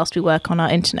sherry whilst we work on our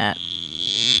internet.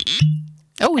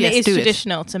 Oh, and yes, it is do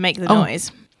traditional to make the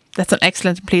noise. That's an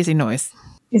excellent and pleasing noise.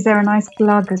 Is there a nice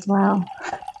glug as well?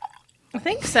 I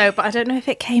think so, but I don't know if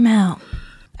it came out.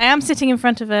 I am sitting in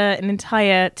front of an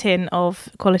entire tin of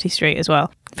Quality Street as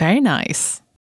well. Very nice.